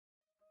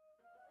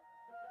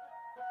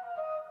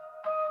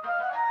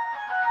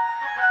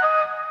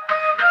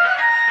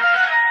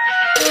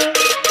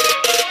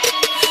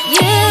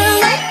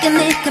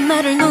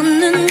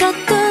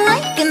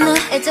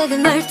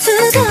작은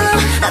말투도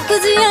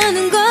나쁘지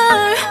않은걸.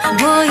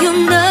 Boy you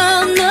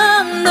know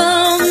no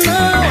no no.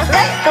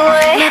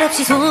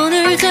 말없이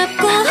손을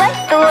잡고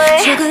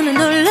조금은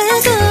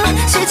놀라도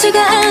싫지가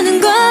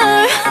않은걸.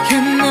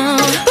 You know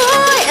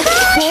boy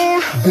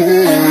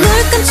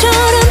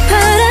물감처럼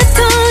파랗던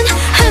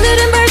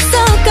하늘은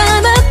벌써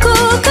까맣고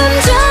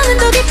감정은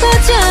더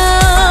깊어져.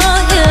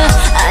 Yeah.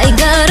 I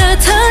gotta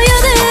tell you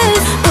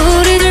this.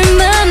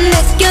 우리들만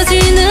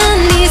느껴지는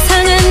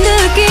이상한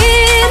느낌.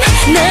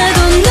 나도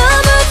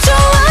너무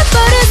좋아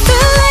but it's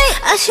too late.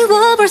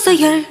 아쉬워 벌써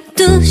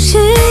 12시.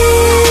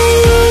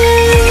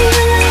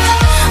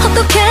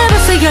 어떡해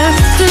벌써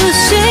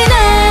 12시네.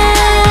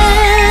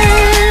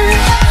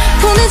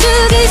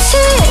 보내주기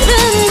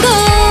싫은걸.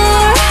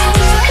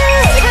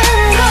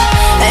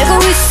 알고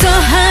있어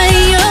how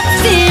you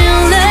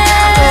feeling.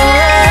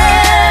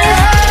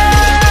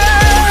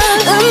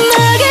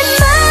 음악에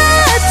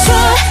맞춰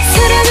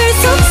사랑을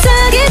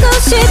속삭이고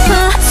싶어.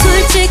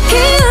 솔직히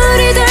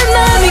우리들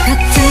맘이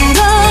같은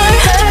걸.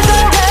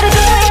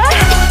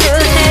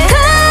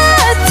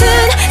 같은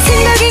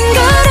생각인 걸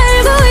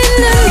알고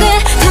있는데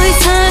더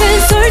이상은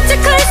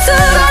솔직할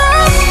수가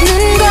없는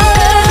걸.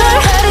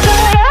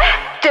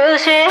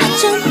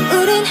 좀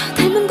우린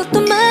닮은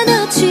것도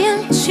많아.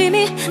 취향 취미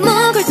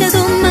먹을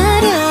때도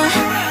말야.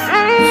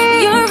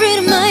 You're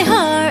reading my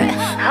heart.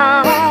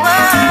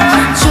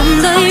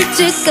 좀 더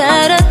일찍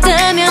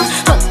알았다면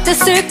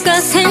어땠을까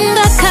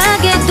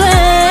생각하게 돼.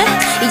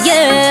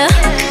 Yeah.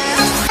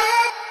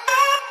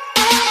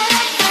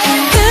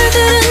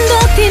 별들은 더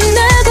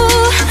빛나고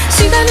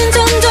시간은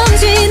점점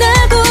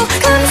지나고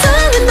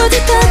감성은 더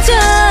짙어져.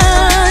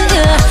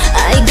 Yeah.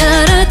 I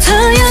gotta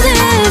tell you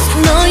this.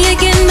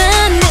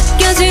 너에게만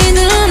느껴지는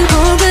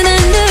포근한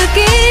느낌.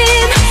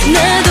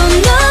 나도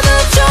너무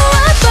좋아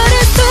but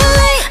it's too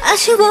late.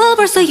 아쉬워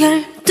벌써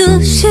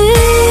 12시.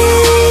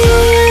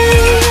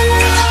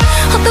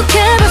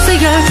 어떡해 벌써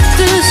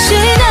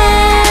 12시네.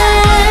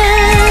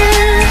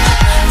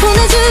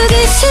 보내주기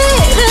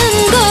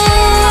싫은걸.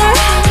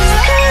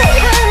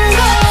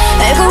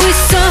 알고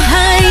있어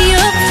how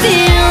you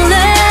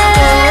feeling.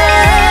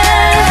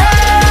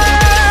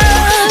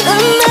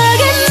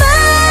 음악에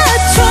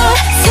맞춰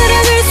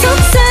사랑을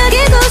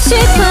속삭이고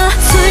싶어.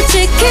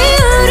 솔직히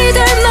우리들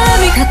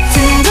맘이 같은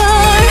걸.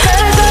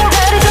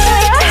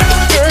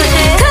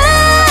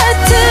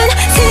 같은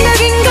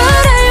생각인 걸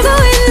알고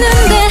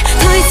있는데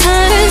더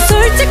이상은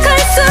솔직히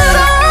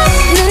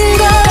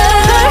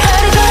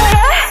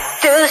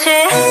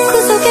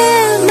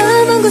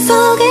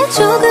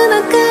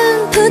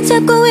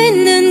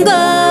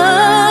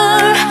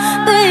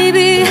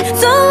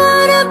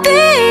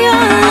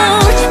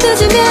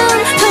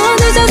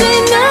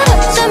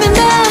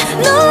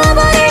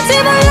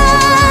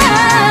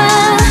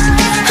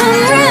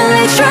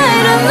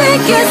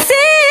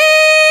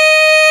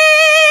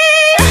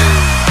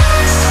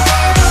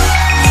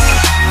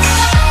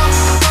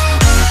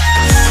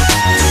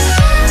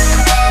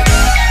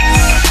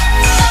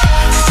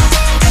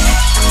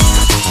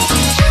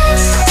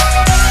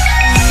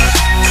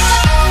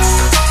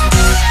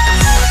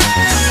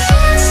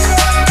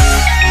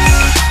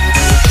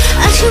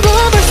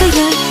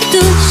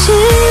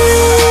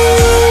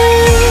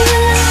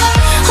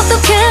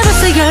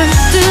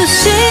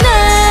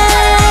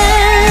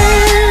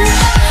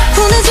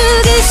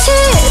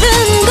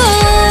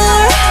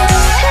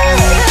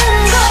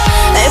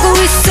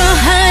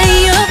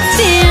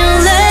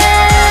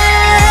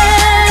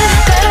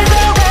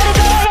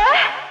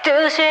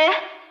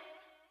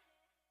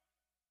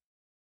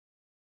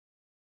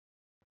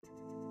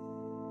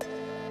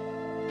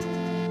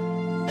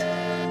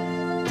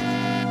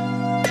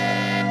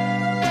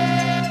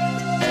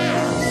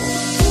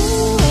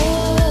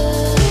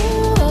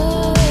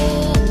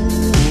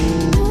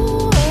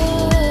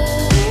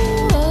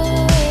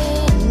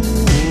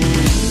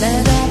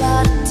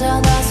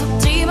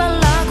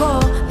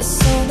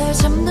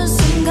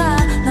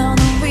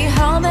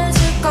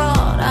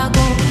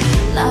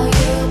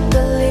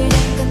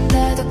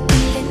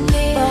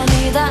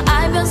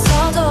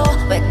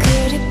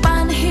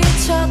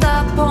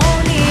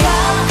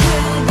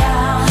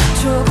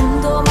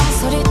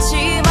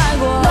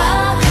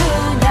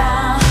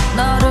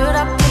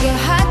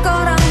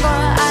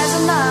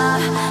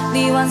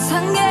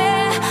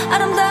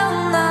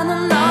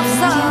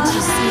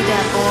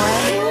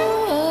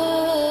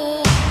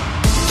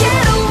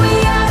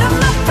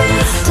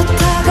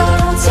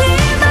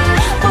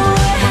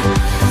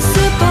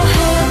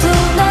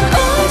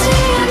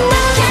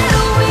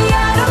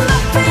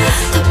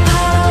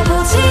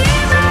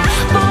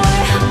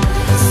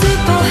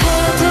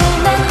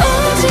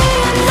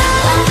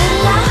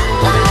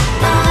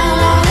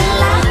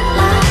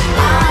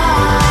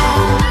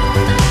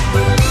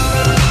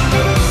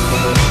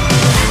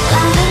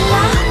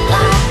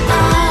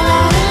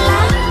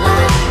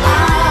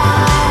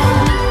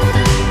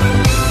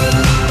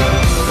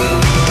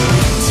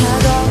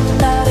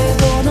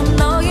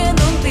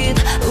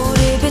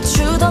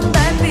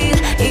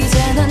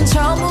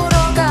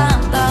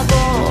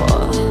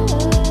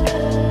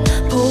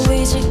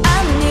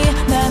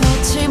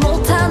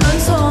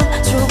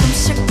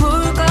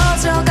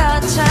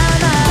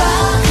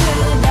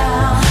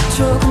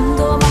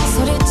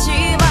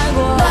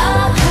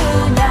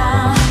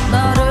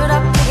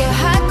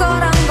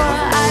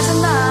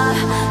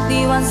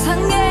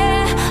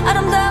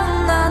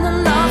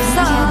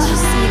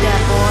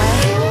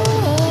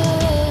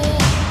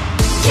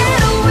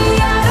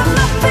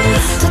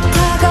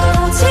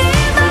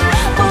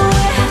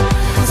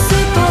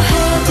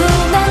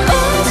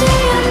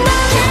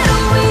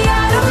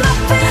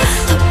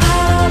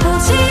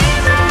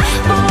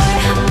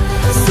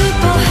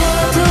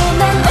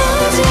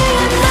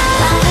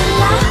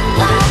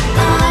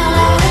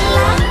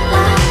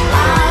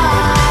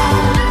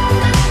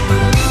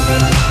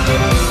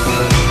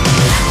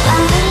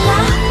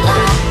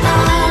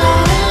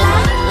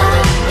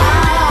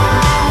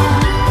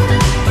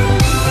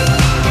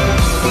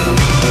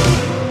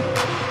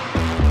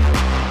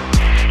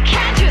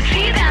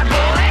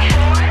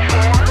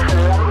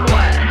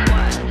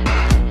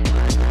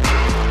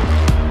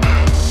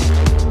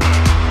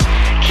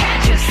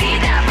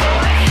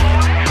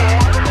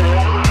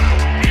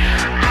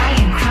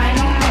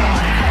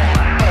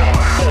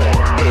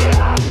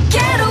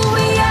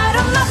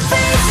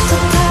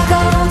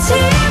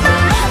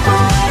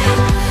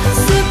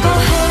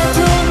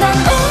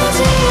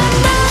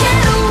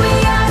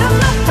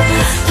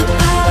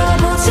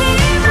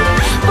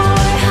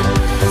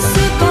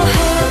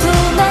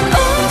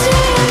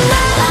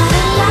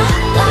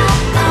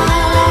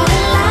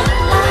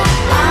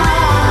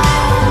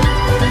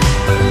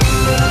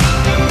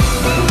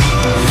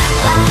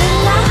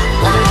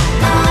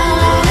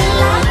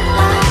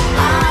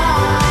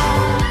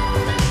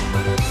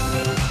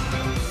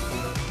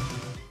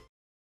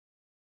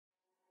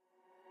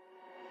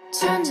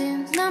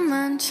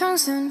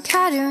무슨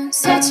가련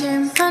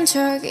새침한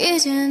척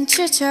이젠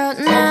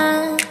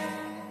지쳤나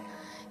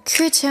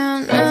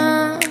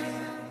귀찮아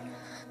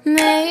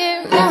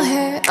매일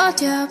뭐해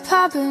어디야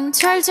밥은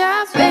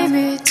잘자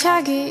baby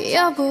자기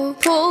여보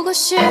보고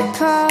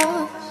싶어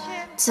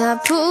다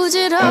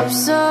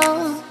부질없어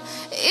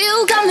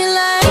You got me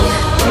like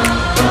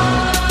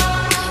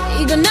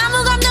이건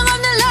아무 감정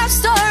없는 love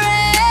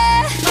story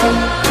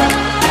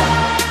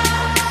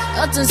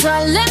어떤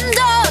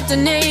설렘도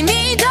어떤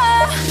의미도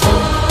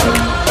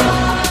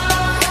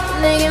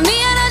내게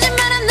미안하지만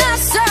I'm not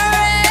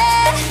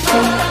sorry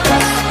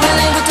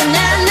원래부터 나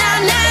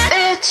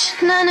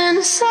Bitch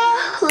나는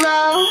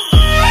solo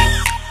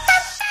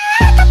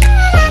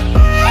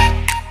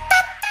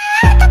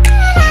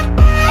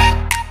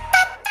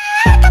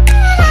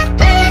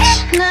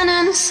Bitch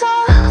나는 solo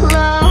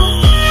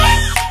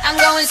I'm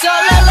going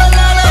solo la la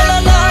la la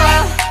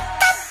la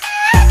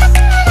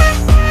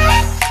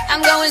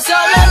I'm going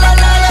solo la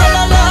la la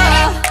la la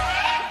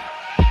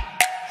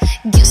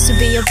Used to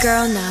be your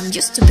girl, now I'm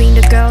used to being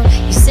the girl.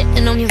 You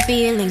sitting on your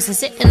feelings and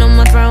sitting on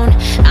my throne.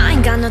 I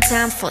ain't got no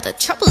time for the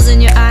troubles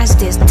in your eyes.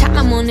 This time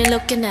I'm only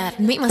looking at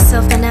me,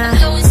 myself and I. I'm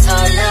going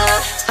solo.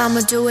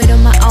 I'ma do it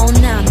on my own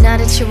now. Now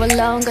that you're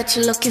alone, got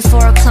you looking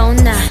for a clone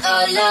now.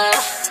 Solo.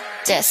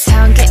 That's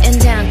how I'm getting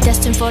down,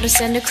 destined for the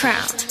center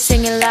crown.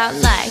 Sing it loud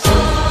like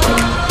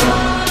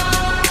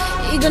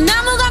이건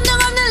아무 감정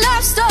없는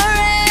love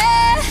story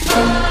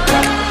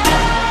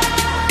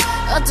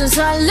어떤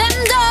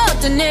설렘도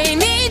어떤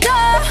의미도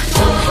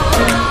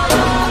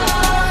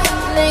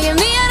내게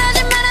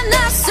미안하지만 I'm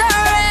not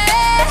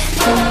sorry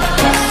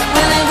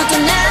원래부터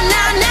나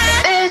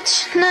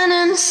Bitch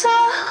나는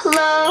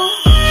solo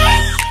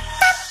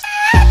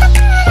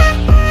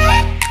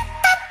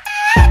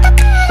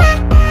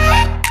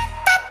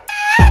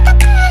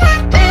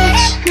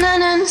Bitch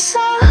나는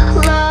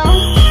solo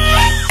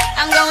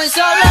I'm going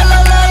solo la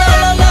la la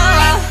la la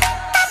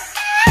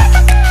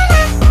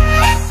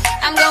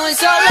I'm going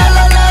solo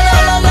la la la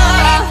la la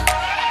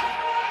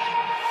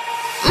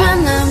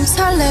만남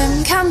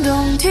설렘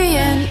감동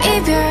뒤엔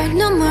이별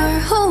눈물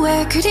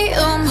후회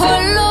그리움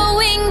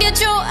홀로인 게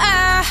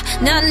좋아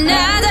난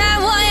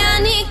나다워야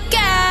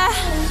하니까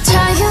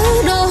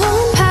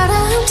자유로운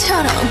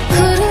바람처럼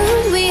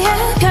구름 위에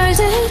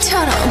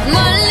별들처럼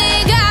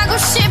멀리 가고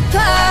싶어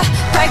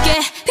밝게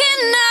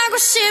빛나고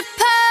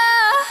싶어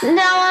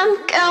Now I'm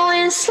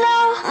going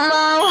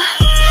slow-mo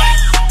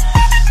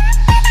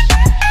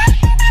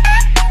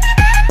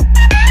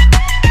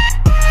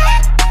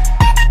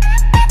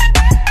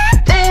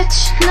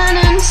Bitch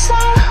나는 solo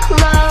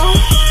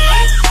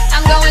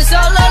I'm going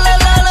solo la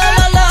la la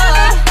la la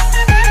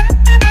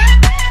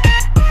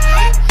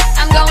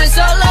I'm going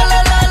solo la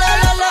la la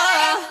la la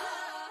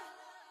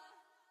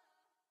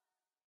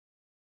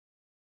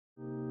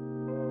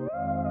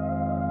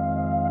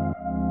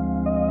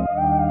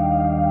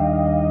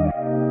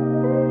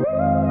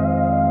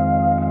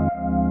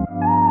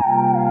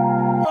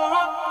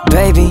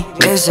Baby,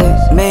 is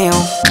it me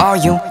or are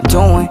you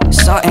doing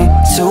something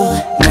to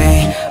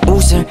me?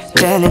 웃을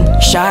때는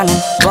shining,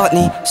 but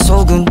네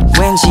속은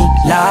왠지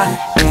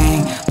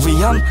lying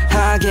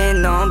위험하게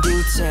넌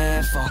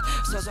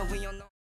beautiful.